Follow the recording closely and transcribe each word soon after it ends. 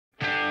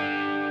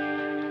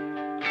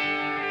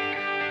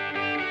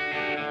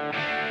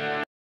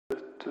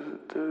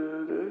Some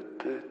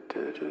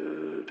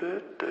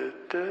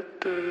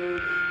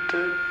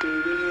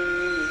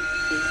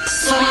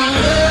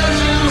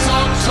legends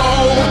are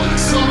told,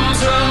 some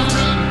turn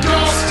to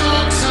dust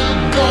or to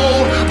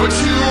gold, but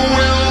you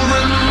will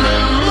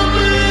remember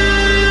me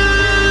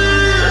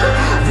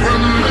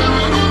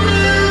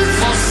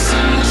for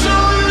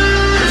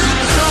centuries.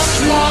 Just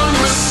one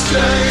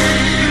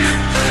mistake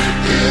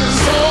is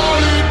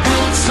all it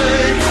will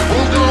take.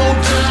 We'll go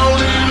down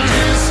in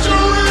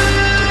history.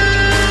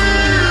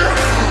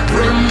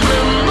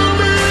 Remember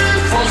me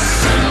for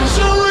centuries.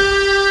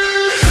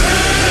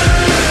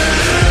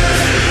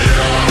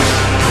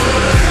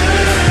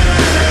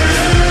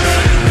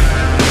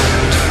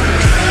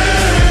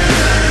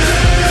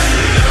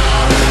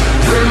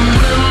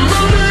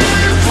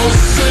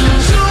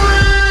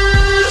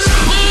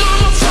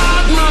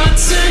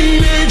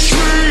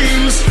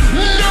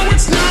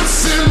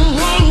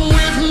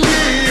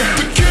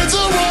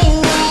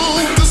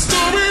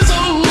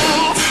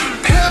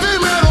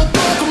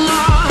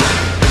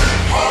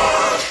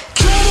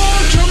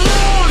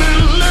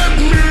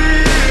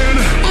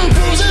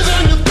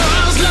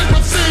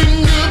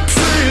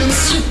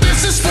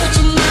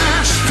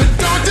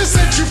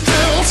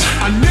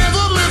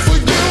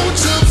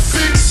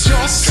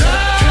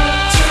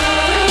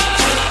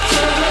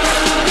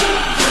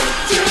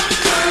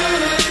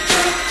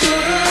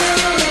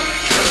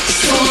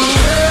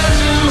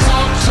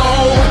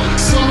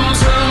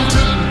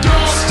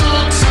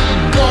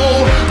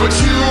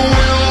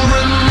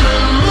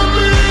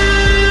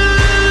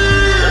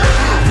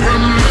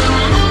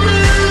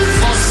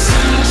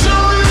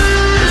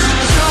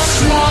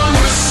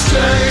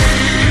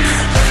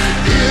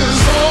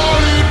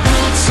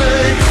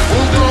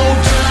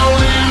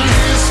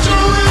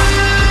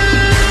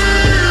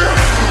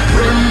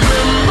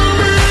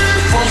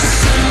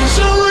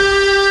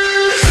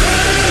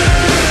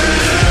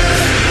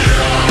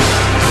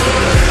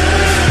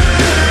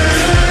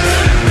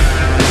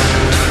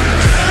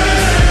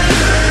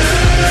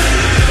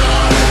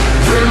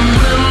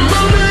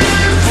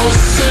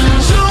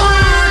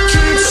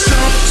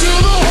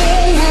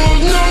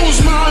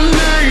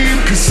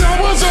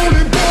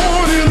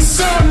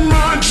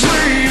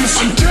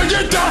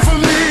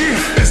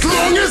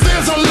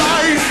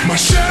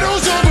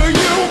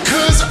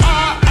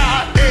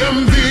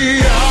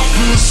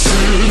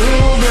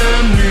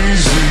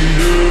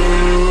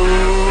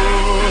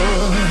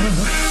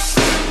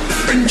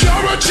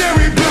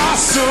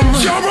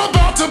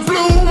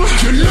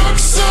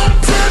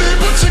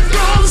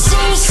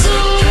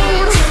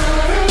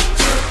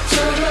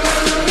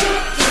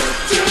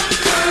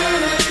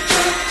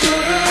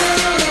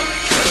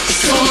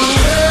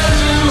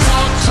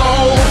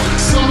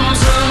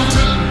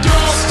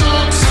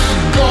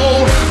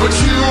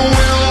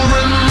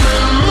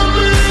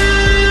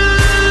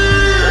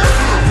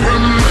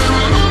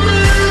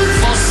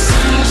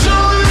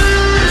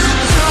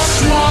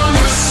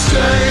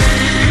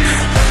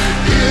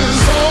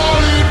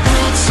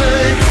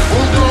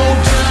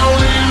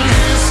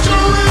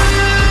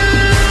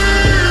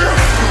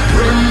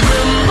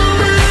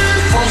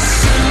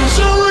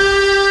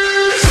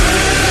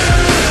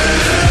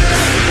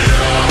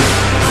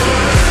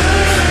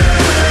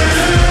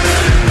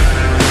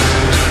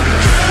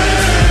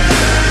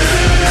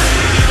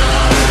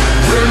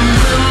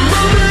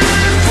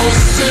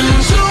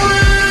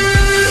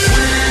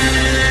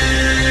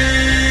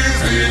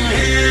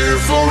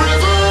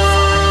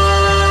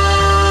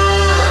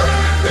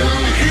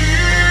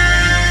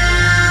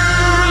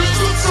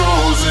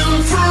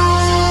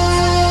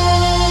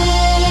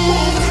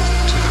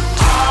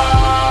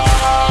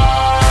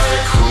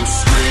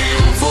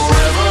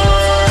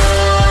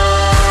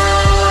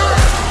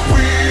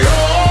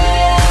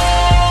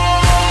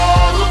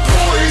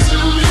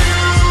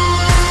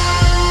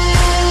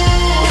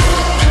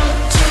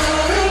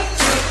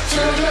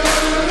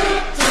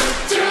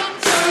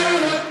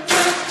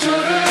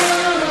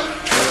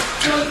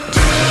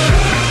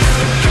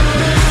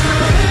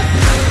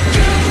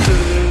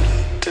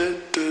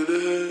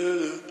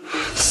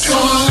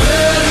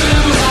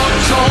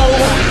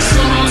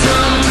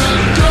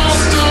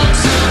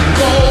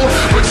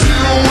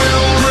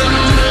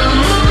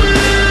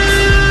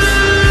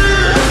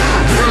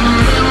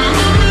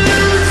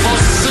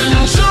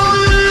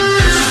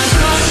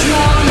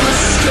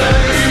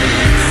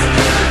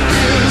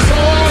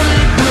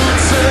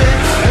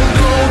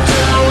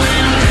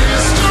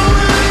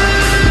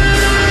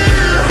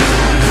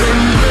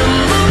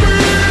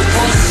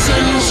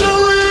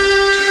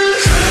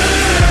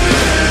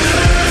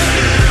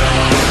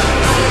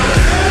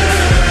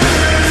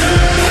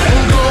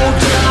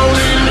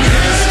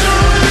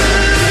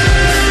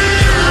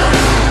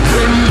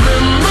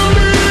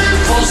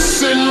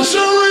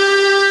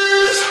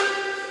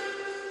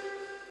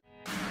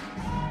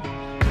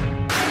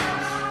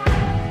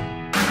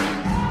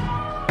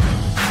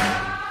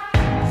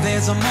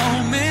 There's a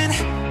moment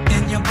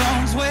in your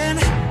bones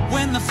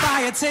when the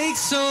fire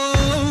takes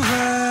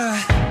over.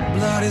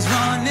 Blood is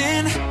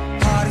running,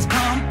 heart is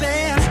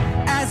pumping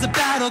as the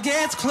battle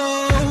gets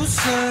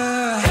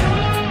closer.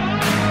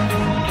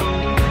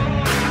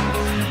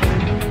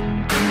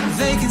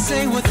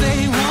 say what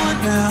they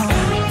want now,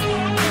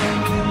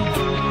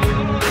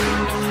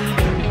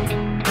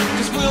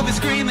 'cause we'll be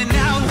screaming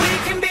now. We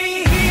can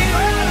be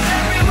heroes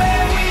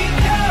everywhere we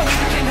go.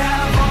 We can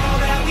have all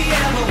that we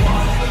ever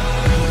want.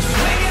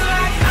 Swinging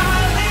like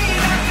Ali,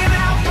 rocking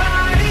out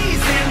bodies,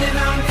 standing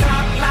on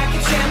top like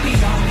a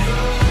champion.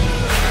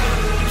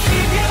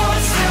 Keep your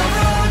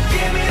silver,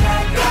 give me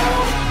that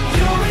gold.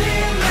 You'll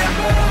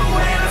remember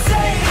when I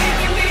say we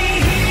can be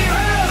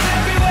heroes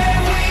everywhere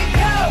we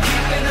go.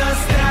 Keeping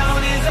us down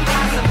is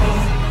impossible,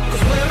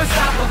 'cause we're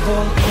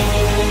unstoppable. Oh,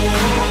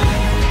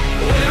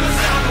 we're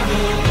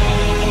unstoppable.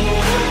 Oh,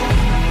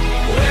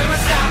 we're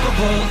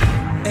unstoppable.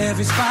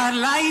 Every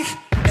spotlight,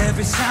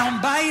 every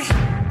soundbite,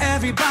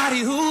 everybody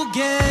who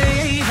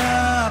gave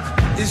up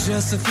is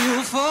just a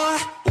fuel for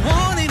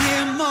wanting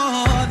him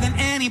more than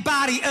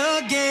anybody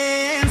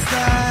against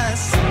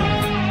us.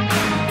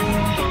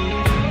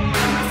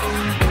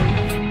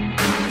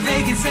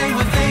 They can say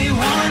what they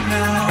want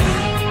now,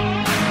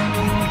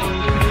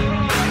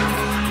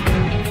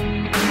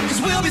 'cause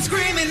we'll be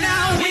screaming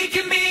now. We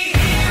can be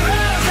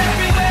heroes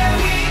everywhere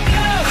we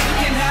go. We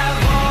can have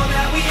all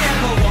that we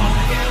ever want.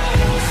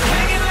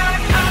 Swinging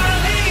like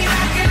Ali,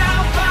 knocking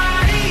out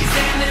bodies,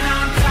 standing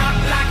on top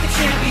like a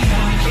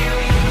champion.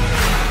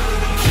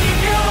 Keep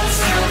your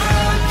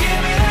silver, give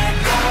me that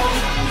gold.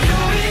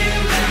 You'll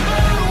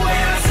remember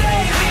when I say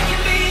we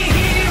can be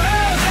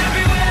heroes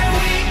everywhere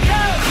we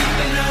go.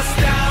 Keeping us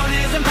down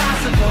is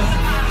impossible,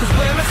 'cause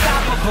we're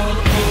unstoppable.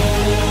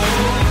 Oh,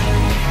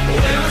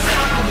 we're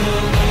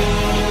unstoppable.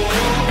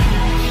 Oh,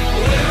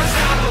 we're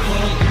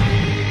unstoppable.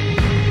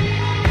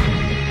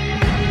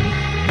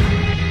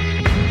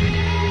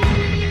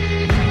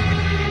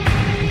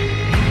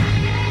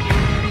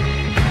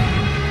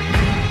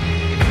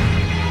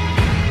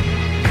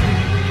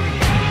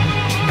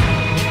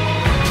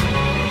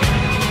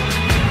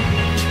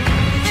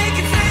 They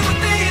can say what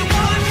they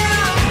want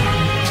now,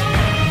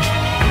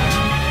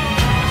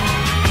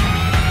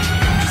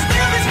 'cause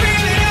we'll be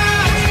screaming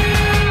out.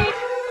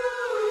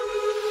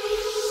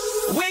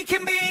 We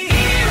can be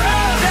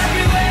heroes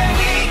everywhere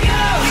we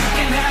go. We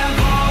can have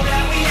all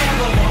that we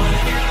ever want.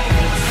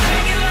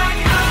 Swinging like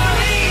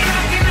Ali,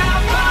 knocking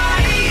out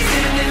bodies,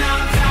 standing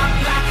on top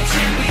like a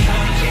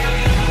champion.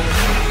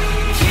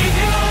 Keep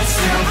your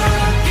silver,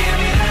 give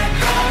me that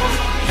gold.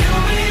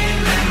 You'll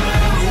remember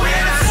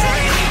when I say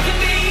we can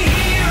be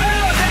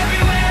heroes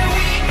everywhere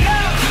we go.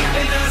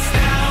 Keeping us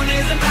down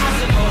is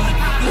impossible.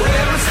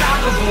 We're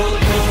unstoppable.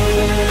 Oh,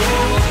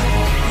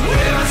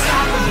 we're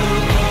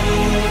unstoppable. Oh,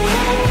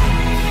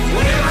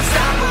 we're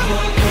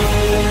unstoppable. Oh,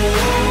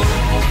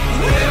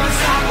 we're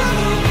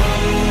unstoppable.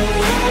 Oh,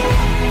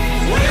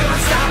 we're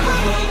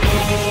unstoppable.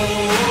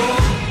 Oh,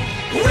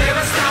 we're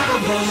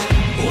unstoppable.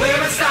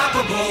 We're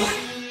unstoppable.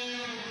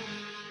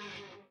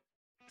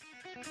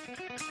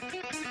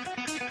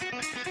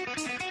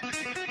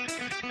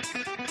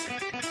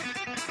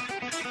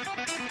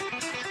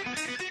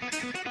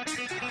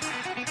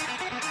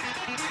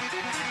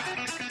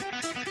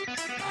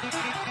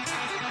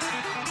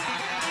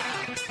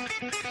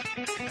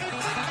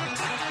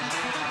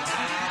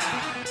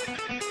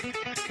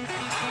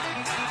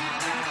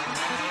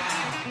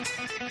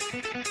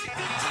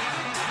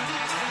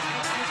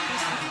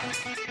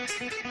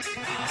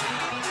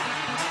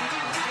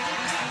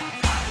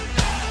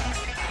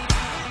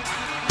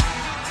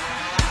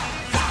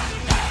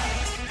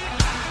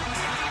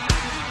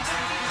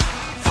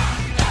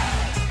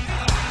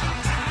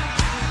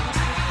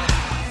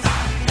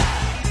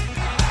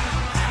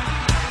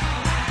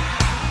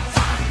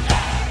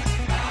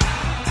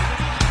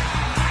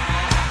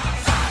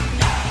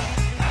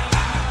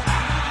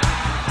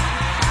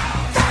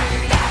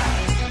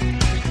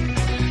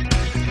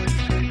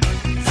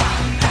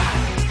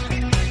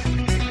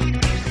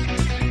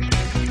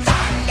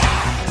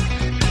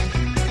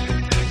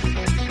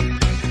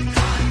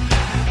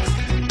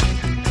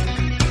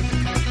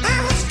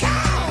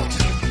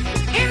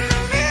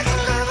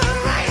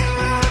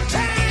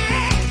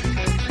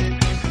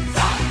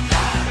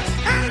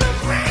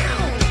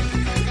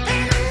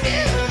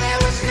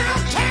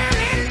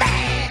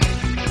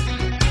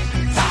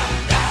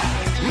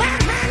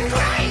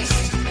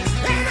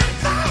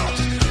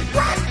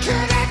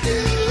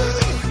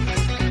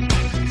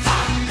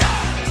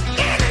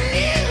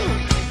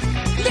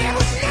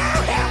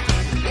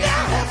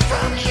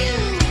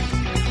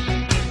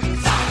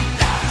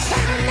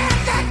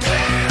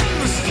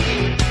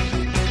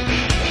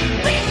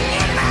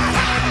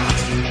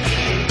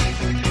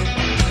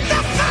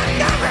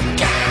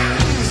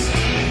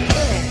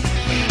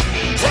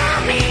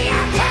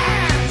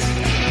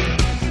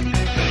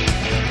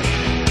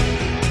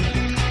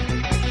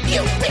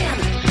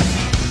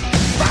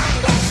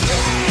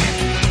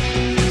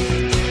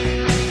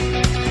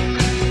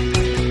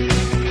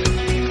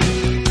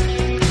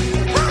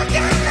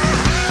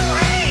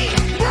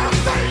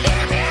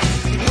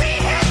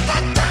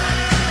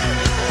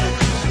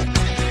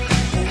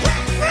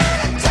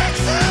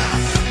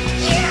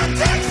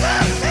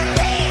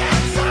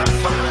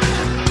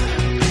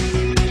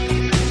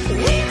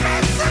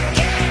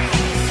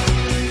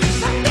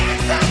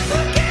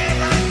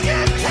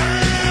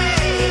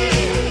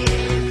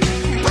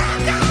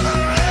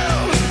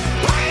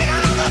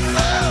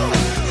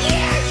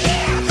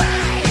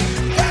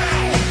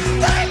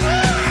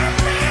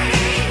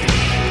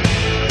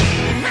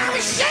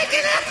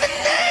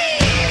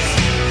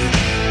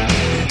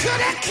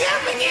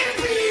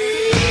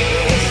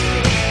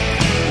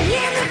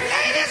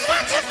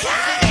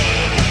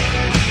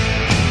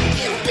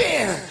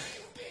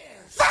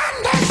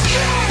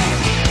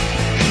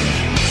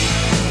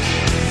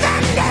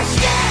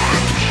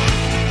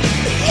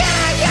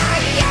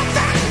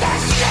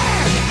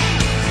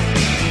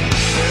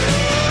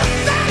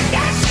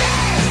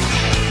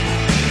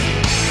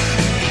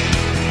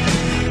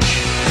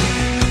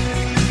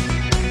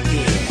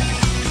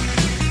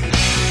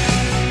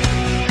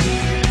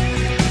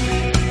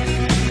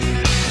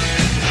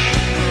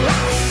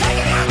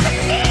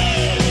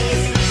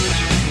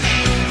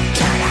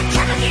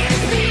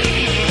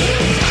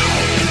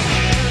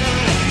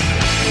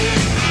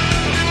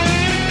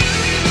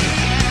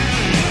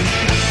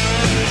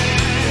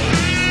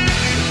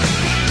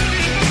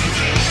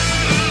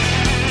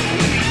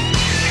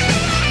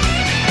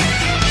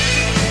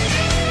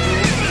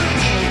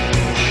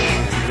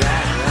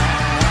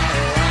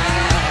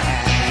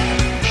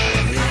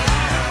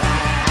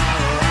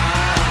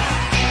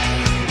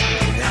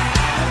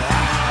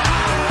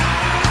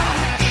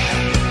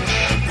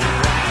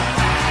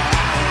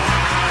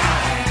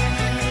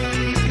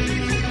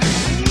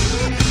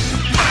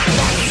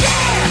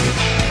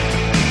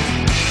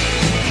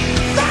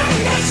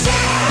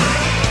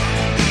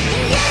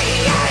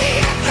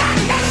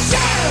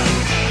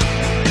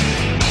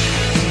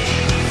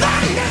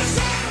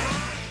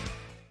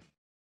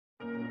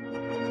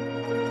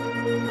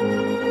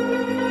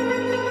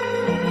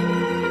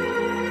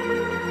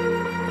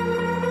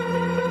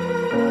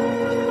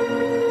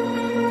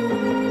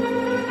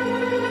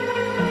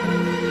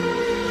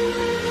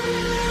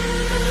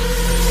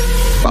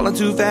 Falling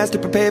too fast to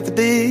prepare for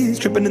this.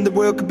 Tripping in the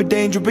world could be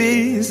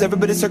dangerous.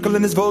 Everybody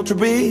circling as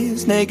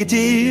vultures.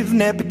 Negative,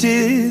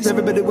 nepotist.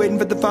 Everybody waiting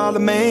for the fall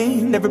of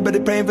man. Everybody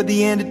praying for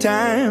the end of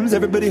times.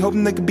 Everybody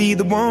hoping they could be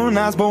the one.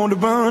 I was born to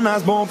run, I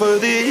was born for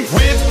this.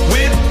 Whip,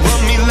 whip,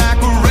 run me like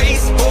a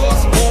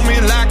racehorse. Pull me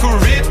like a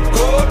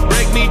ripcord.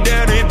 Break me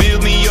down and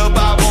build me up.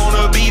 I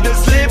wanna be the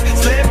slip,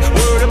 slip.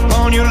 Word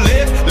upon your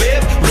lip,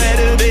 lip.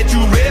 Rather that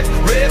you rip,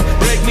 rip.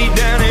 Break me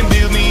down and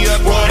build me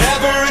up.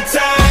 Whatever it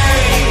takes.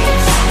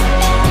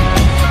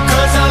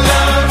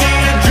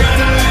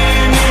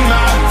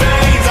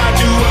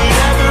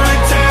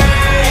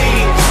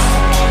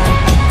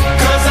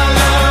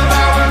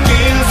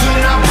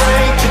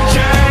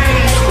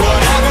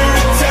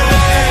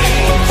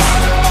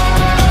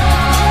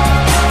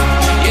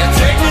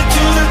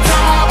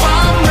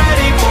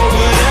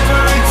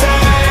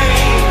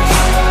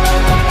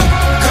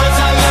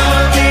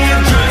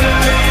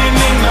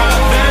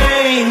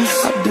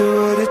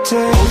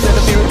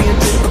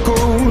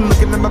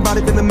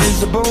 Feeling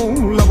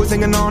miserable, always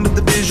hanging on to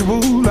the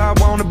visual. I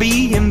wanna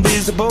be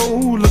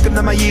invisible, looking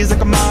at my years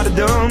like I'm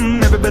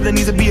martyrdom. Everybody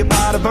needs to be a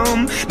part of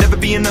them. Never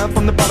be enough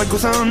on the prodigal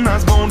son. I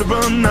was born to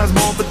run, I was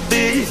born for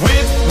this.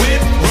 Whip,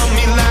 whip, run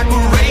me like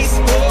a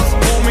racehorse.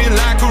 Pull me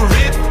like a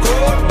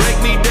ripcord. Break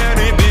me down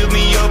and build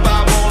me up. I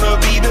wanna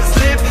be the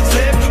slip,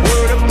 slip.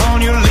 Word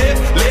upon your lip,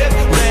 lip.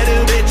 Rather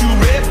that you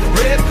rip,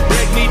 rip.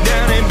 Break me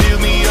down and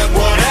build me up.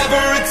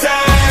 Whatever it takes.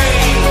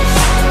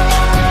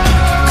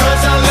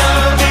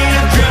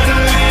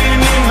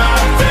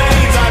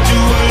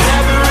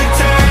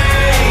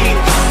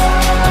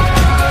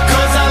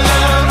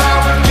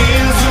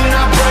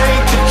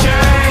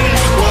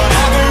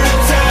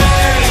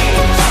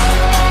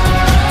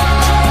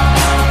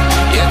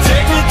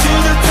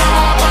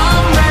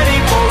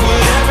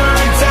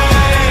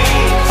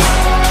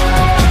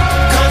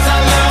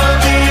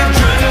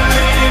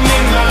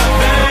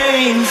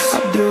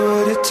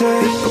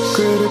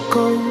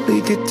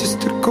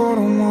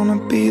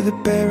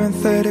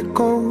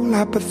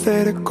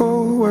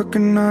 Hypothetical,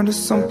 working out of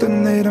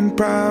something that I'm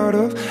proud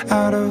of.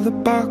 Out of the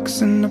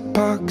box, an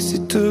epoxy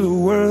to the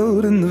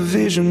world and the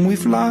vision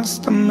we've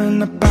lost. I'm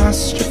an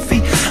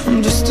apostrophe.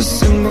 I'm just a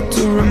symbol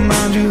to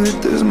remind you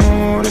that there's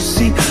more to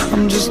see.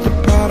 I'm just a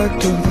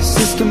product of the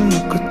system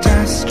of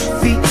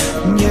catastrophe,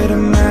 and yet a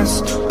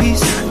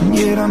masterpiece, and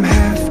yet I'm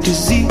half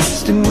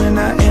diseased. And when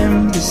I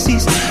am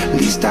deceased, at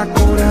least I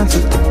go down to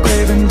the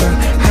grave and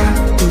die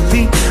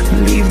happily,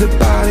 and leave the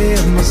body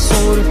of my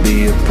soul to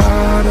be a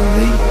part of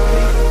me.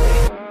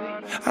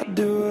 I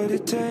do what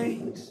it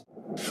takes.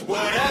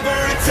 Whatever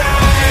it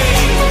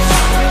takes.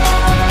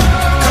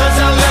 'Cause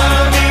I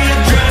love the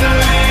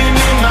adrenaline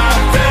in my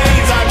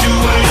veins. I do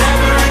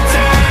whatever it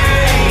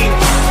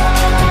takes.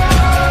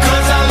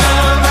 'Cause I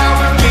love how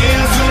it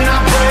feels when I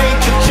break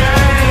the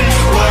chains.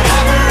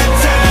 Whatever it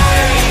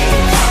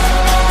takes.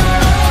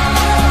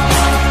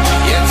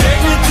 Yeah,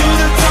 take me to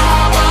the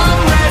top. I'm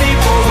ready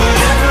for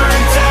whatever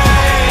it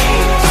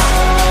takes.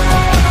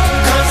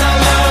 'Cause I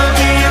love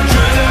the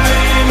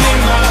adrenaline in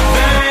my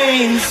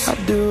veins. I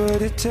do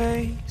what it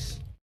takes.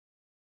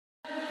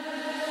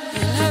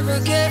 You'll never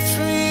get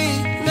free,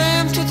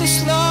 lamb to the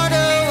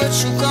slaughter. What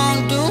you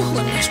gon' do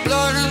when there's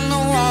blood in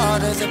the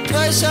water? The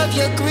price of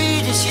your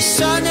greed is your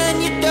son and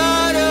your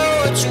daughter.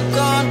 What you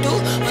gon' do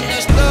when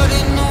there's blood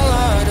in the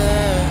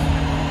water?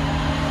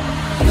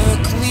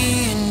 Look me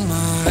in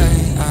my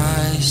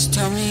eyes,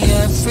 tell me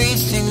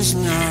everything's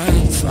not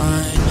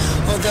fine.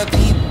 All the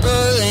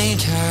people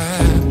ain't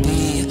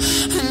happy,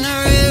 and the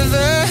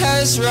river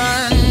has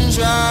run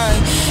dry.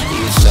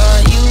 You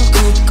thought you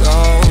could go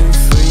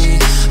free,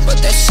 but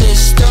that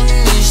system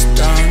is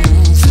done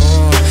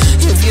for.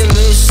 If you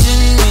listen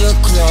real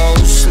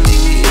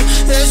closely,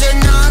 there's a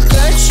knock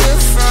at your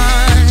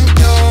front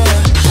door.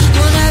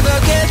 You'll never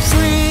get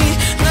free,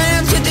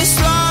 lamb to the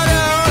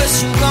slaughter. What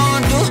you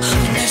gon' do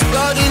when there's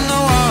blood in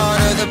the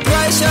water? The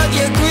price of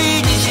your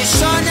greed is your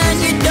son and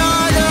your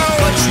daughter.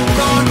 What you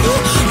gon' do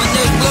when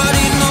there's blood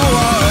in the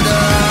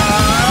water?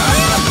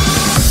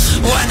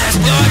 When there's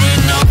blood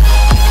in the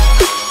water.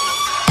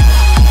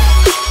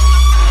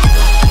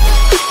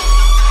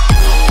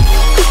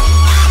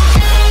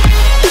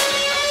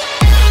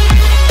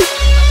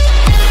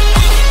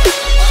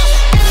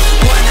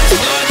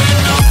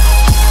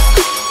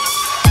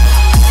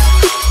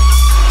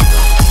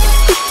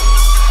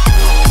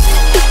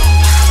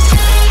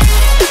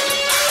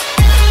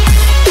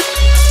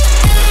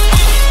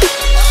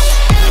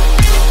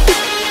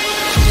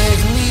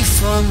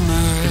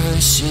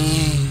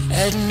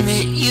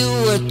 Admit you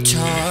were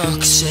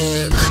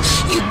toxic.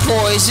 You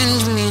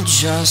poisoned me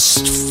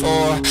just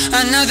for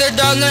another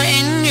dollar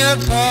in your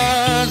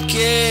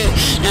pocket.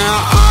 Now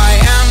I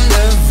am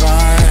the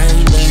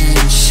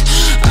violence,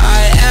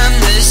 I am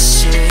the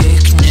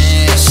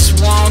sickness.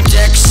 Won't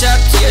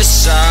accept your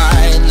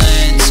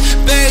silence,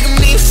 beg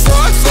me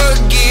for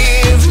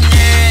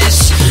forgiveness.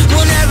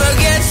 We'll never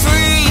get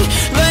free,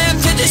 lamb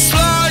to the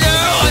slaughter.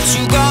 What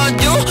you gonna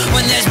do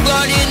when there's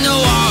blood in the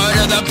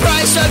water? The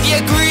price of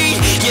your greed,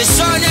 your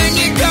son and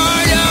your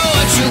daughter.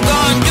 What you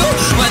gonna do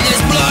when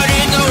there's blood?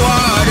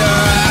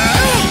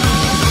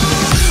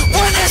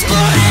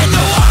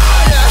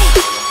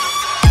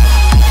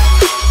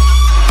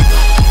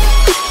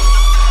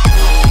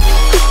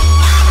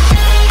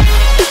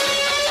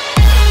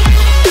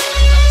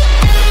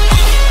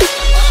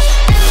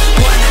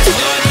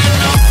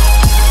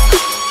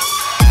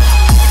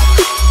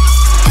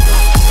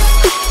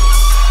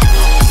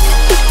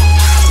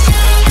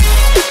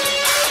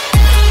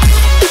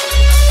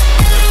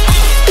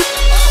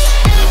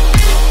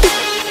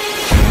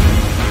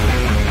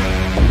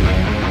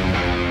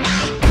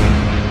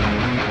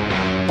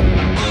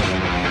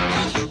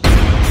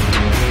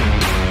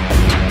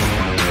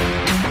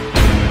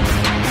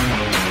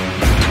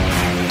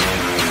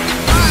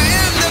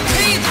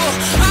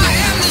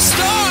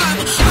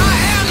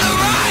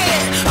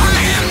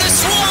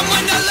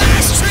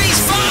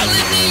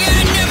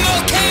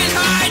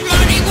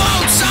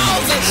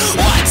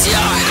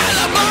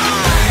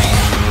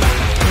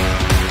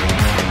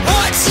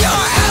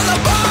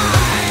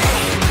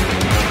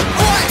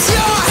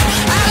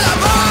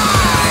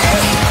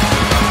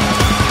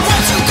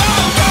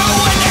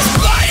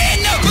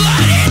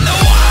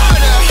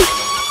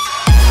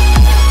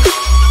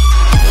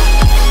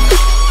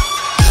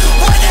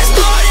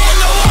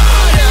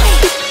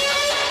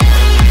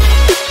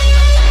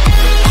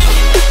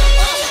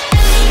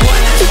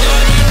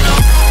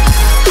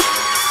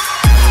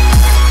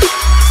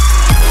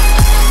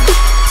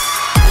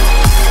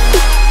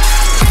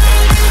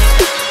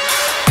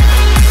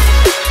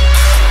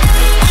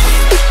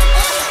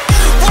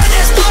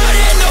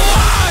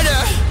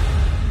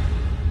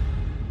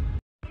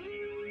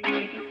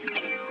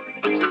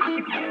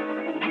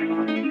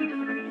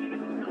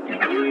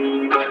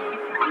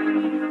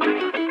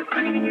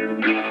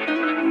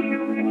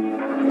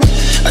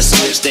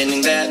 you're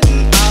standing there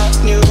and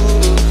I knew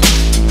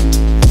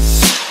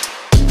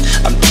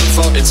I'm done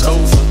for, it's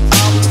over,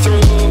 I'm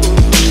through.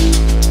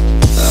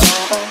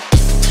 Oh,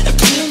 and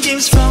playing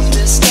games from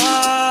the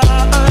start.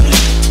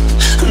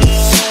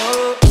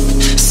 No,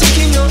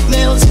 sticking your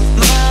nails in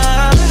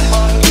my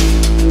heart.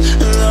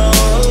 No,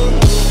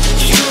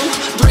 you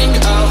bring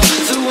out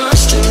the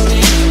worst in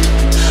me.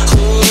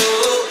 Oh,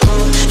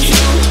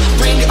 you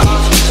bring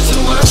out the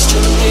worst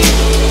in me.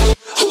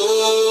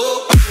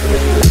 Oh.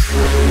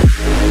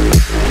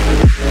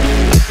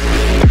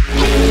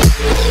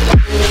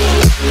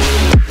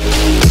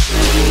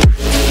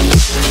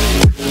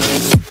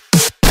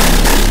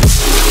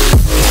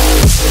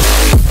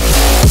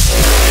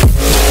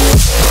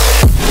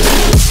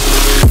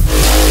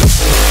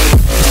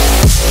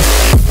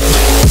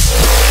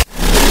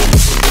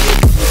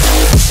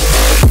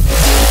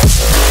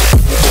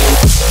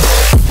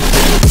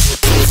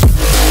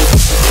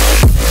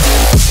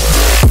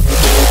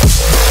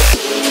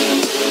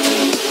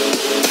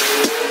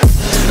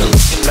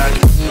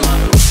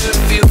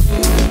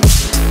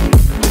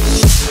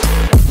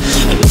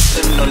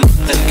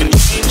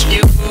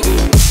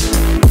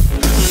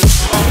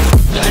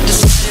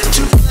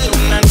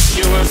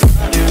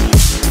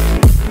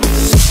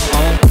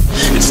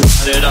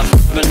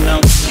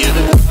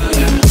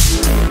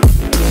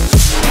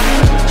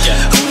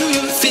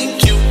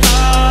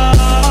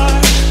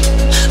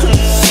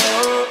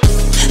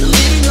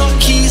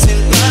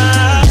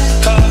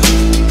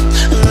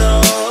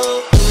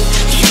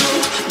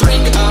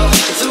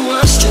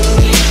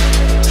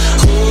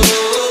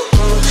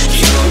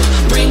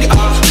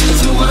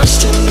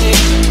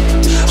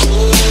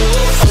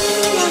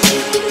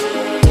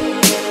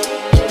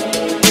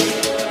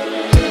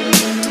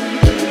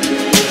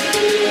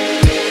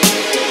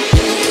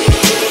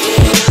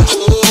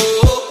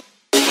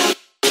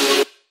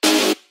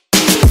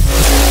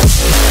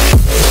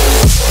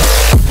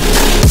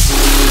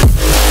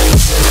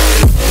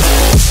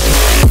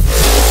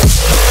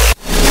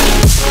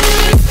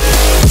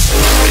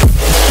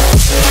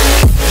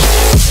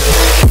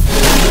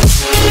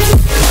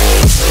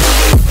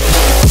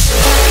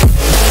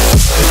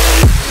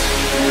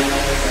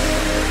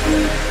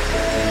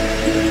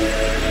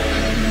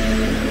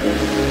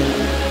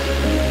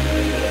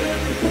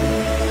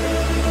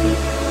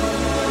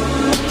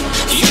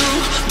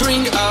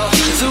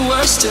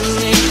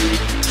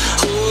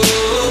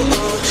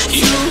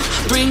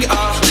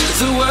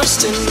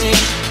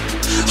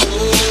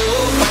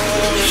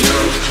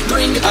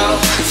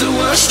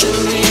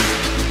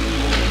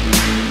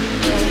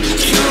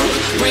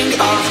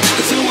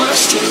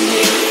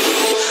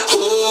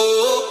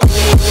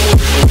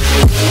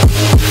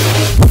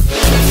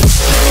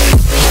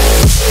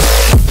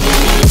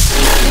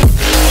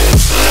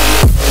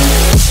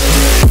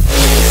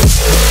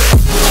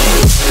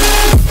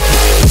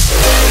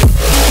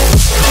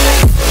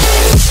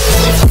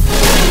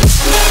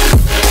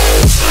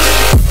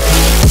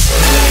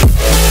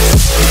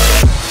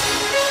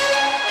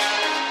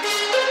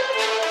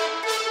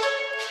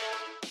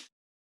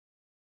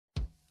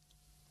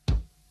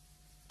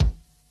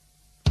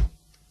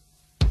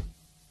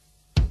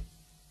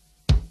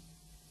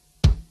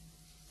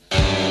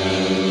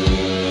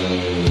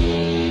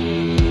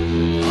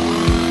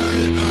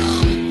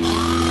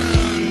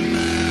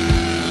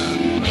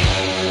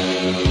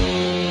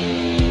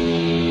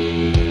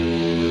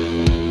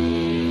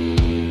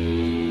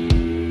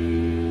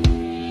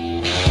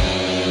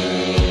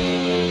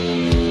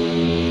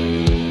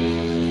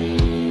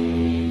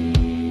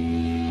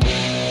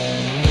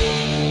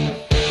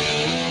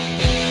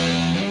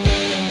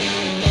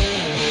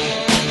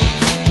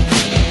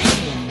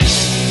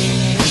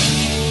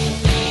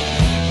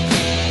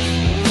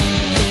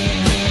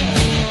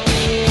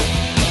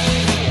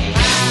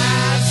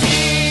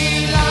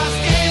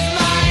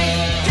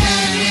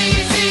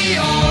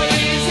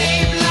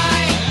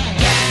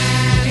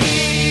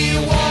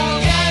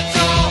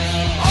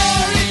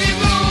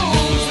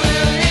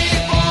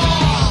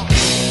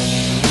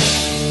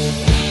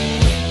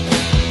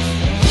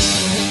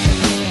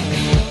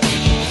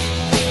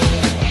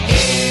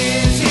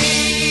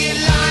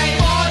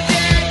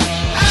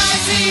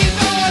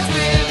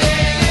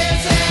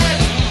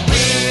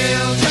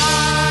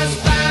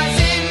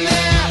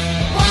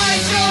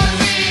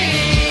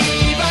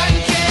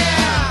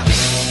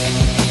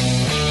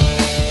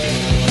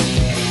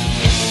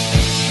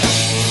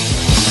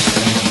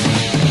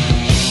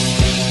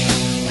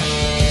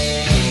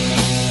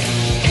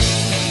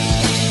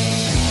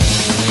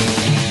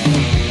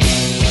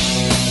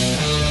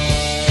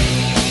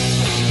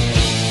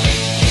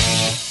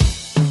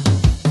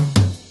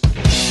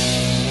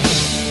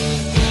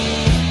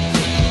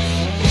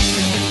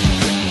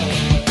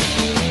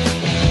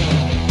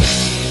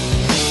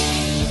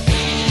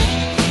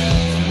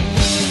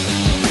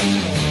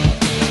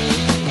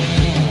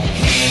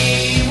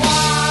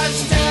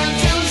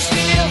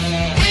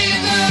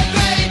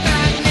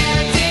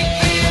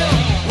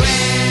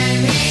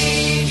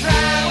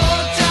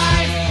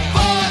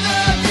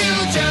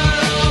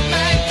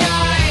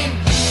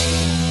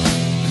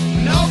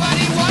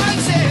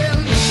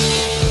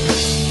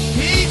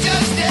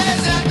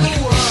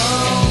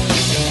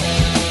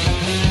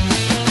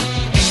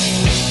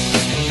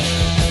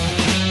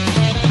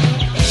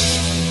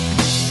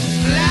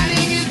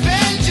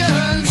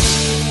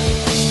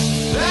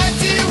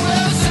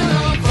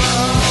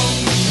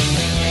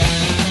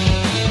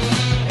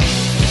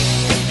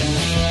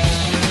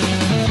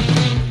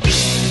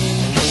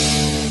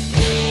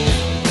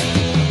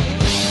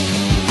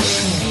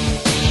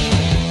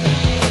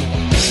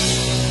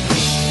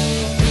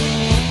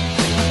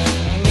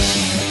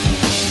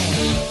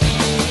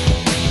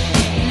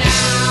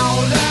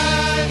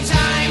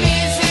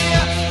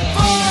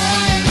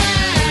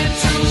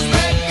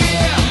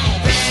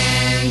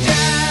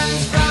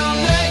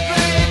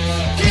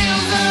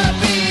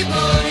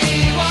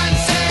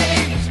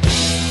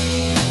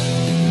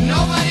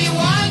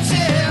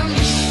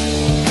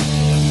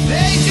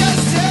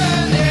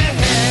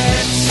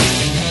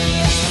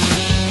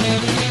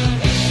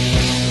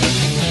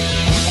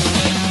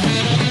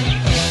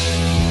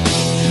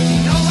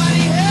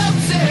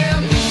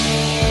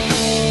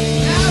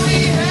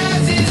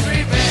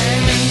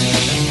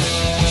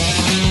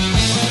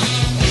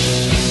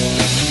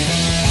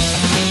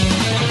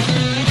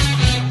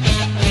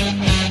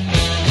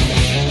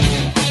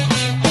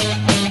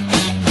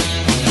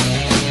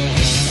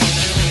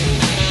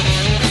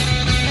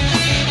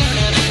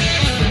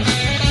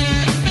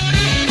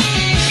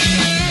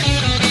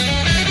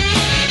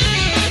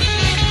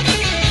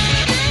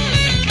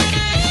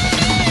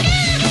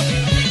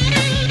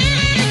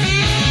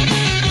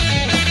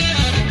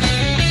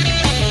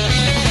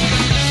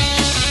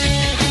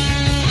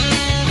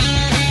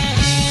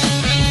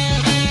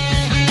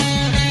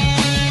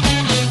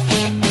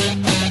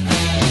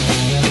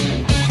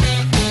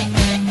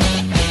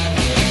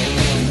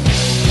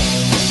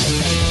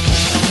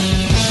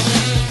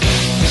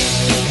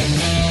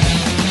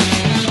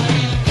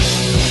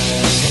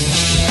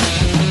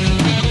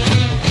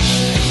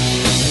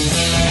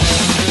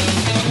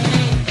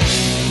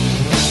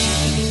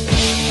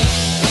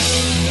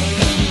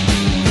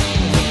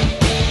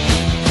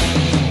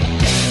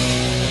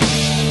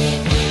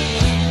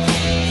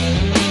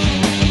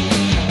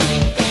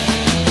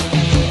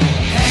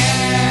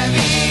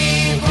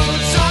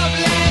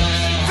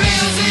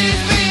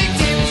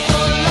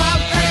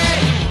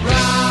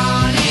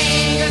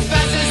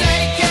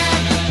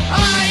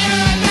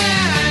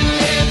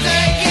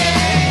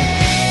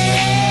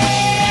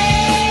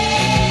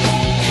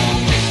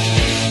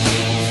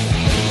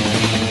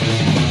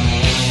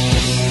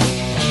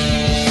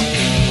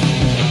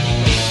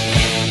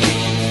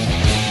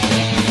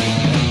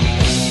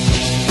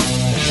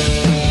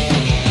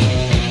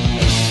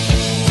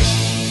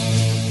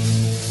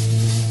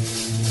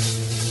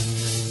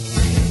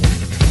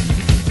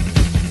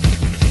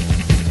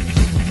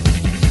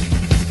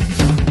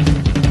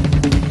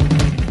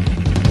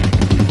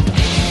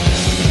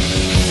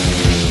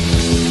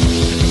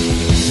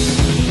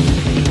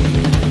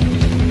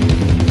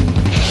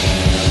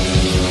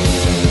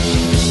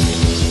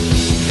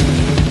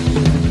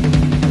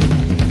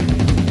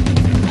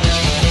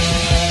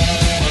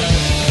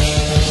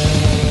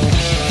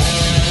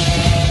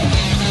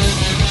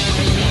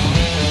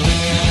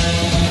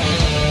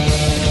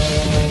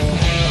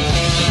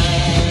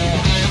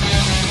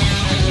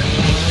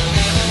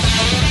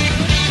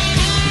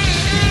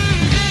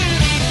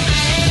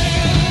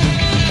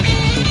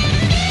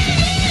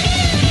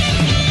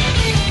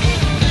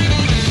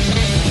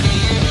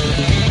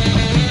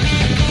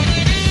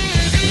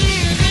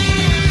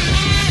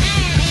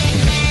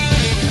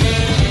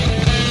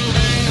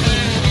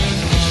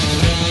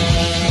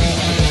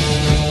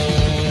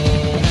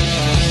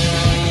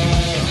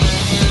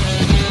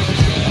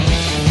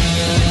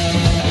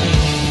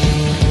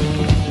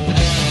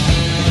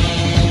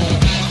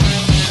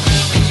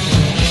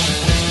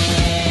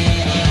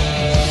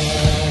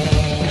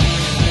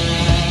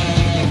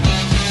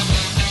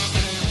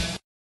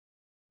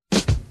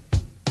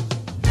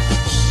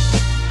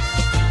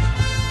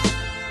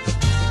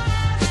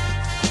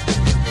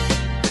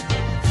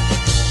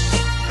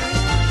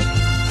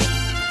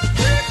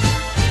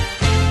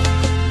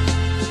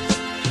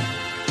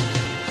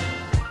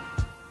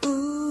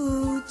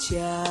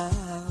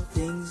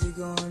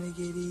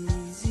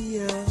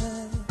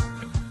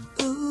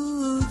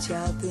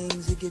 child,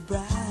 things will get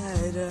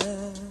brighter.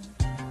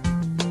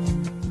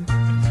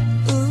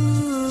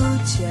 Ooh,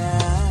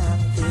 child,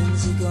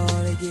 things are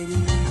gonna get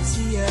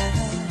easier.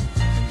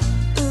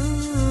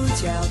 Ooh,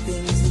 child,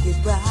 things will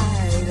get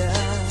brighter.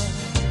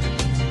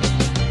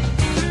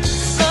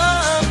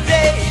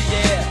 Someday,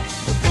 yeah,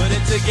 we'll put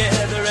it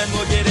together and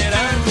we'll get it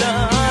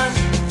undone.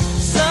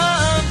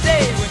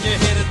 Someday when your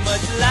head is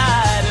much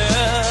lighter.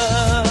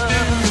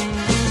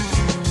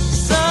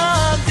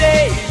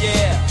 Someday,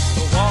 yeah,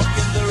 we'll walk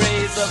in the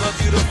rays of a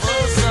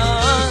beautiful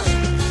sun.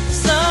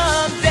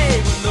 Someday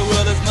when the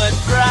world is much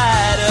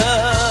brighter.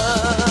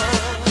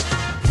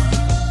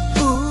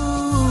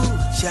 Ooh,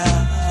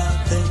 child,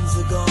 things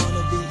are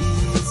gonna be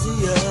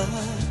easier.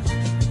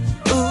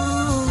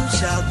 Ooh,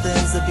 child,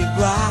 things will be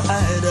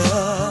brighter.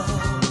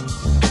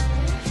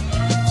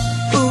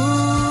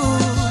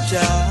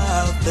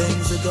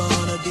 Things are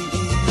gonna be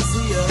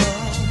easier.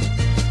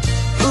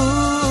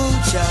 Ooh,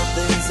 child,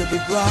 things will be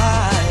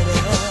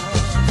brighter.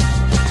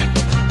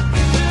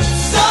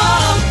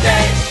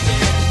 Someday,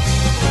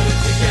 put it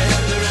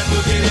together and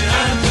we'll get it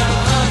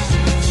undone.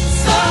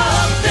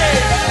 Someday,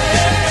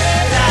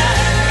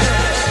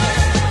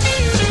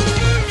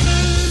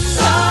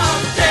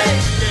 someday,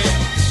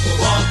 we'll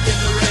walk in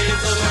the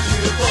rays of a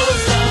beautiful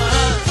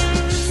sun.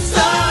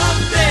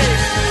 Someday,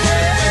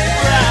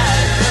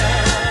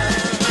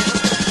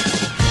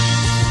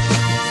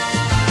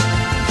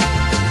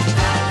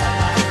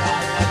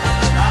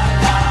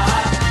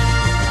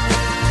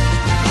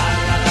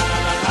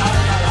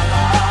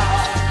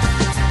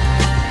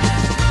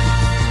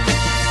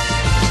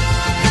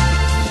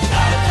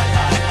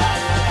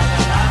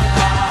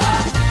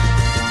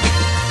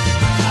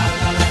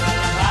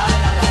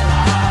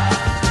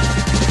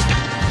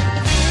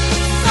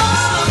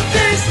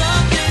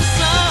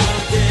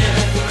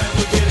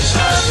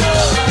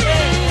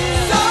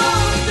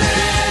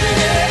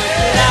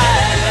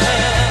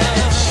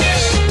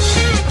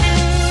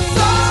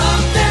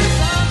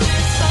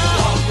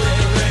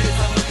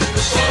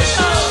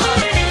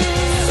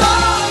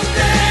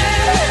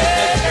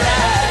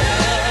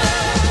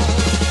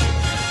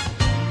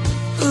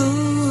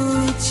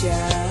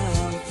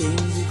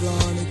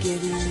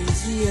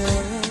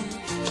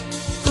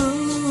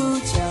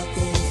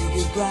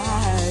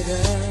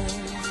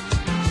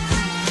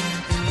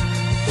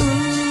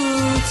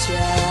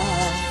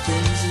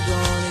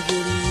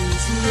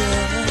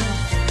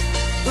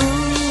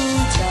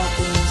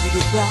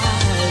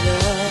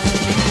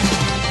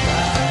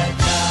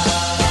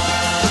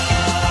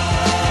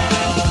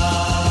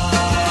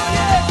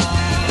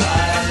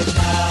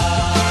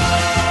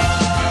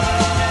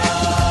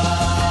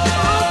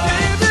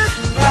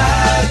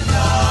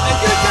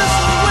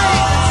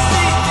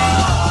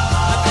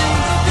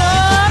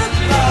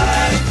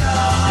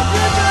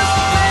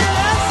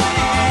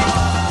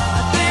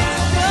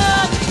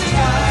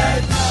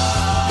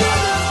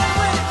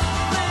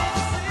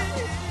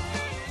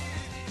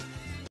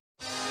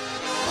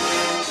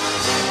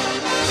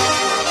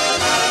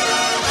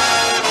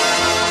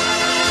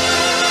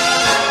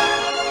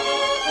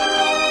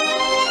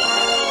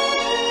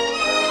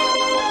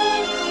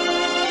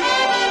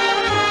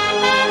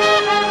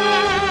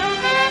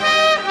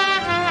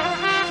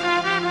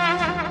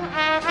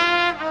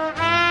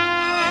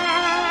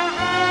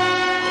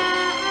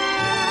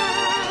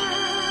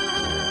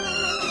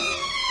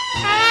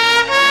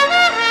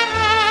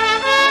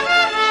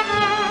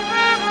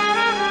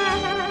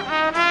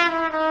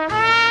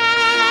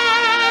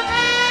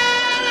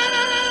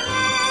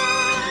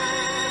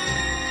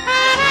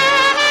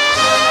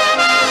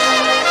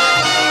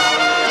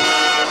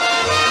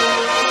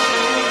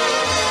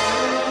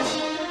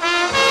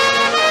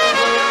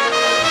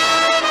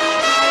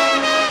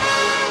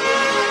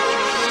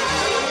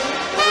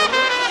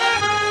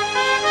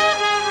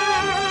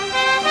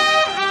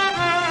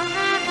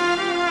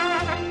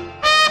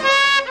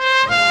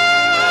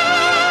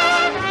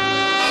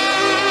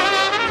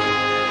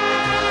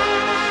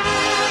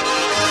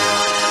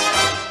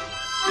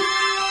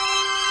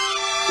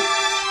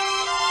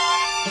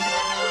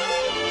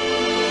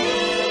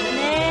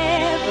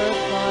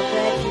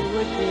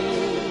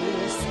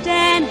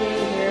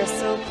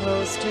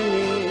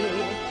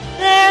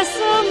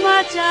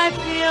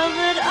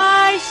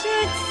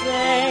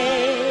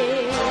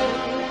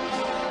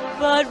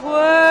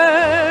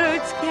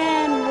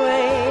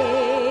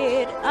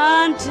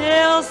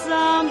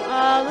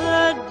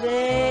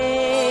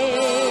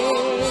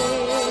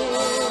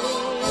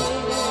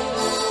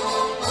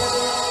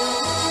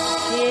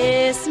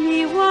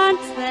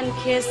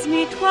 kiss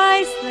me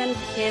twice, then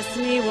kiss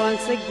me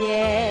once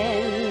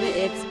again.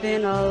 It's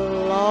been a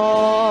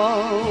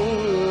long,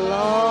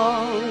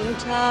 long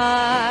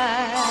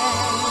time.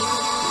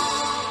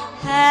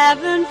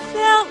 Haven't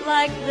felt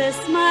like this,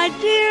 my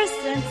dear,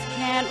 since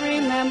can't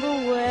remember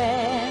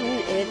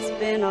when. It's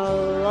been a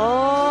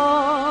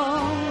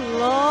long,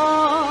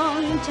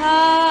 long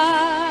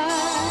time.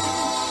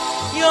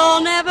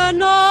 You'll never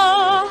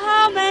know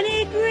how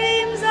many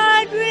dreams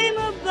I dream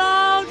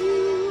about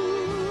you,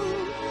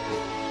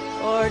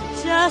 or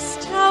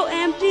just how how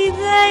empty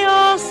they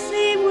all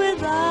seem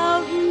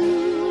without you.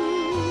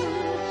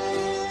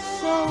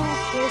 So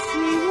kiss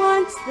me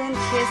once, then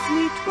kiss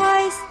me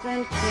twice,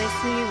 then kiss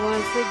me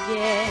once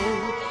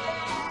again.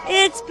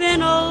 It's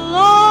been a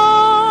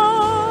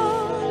long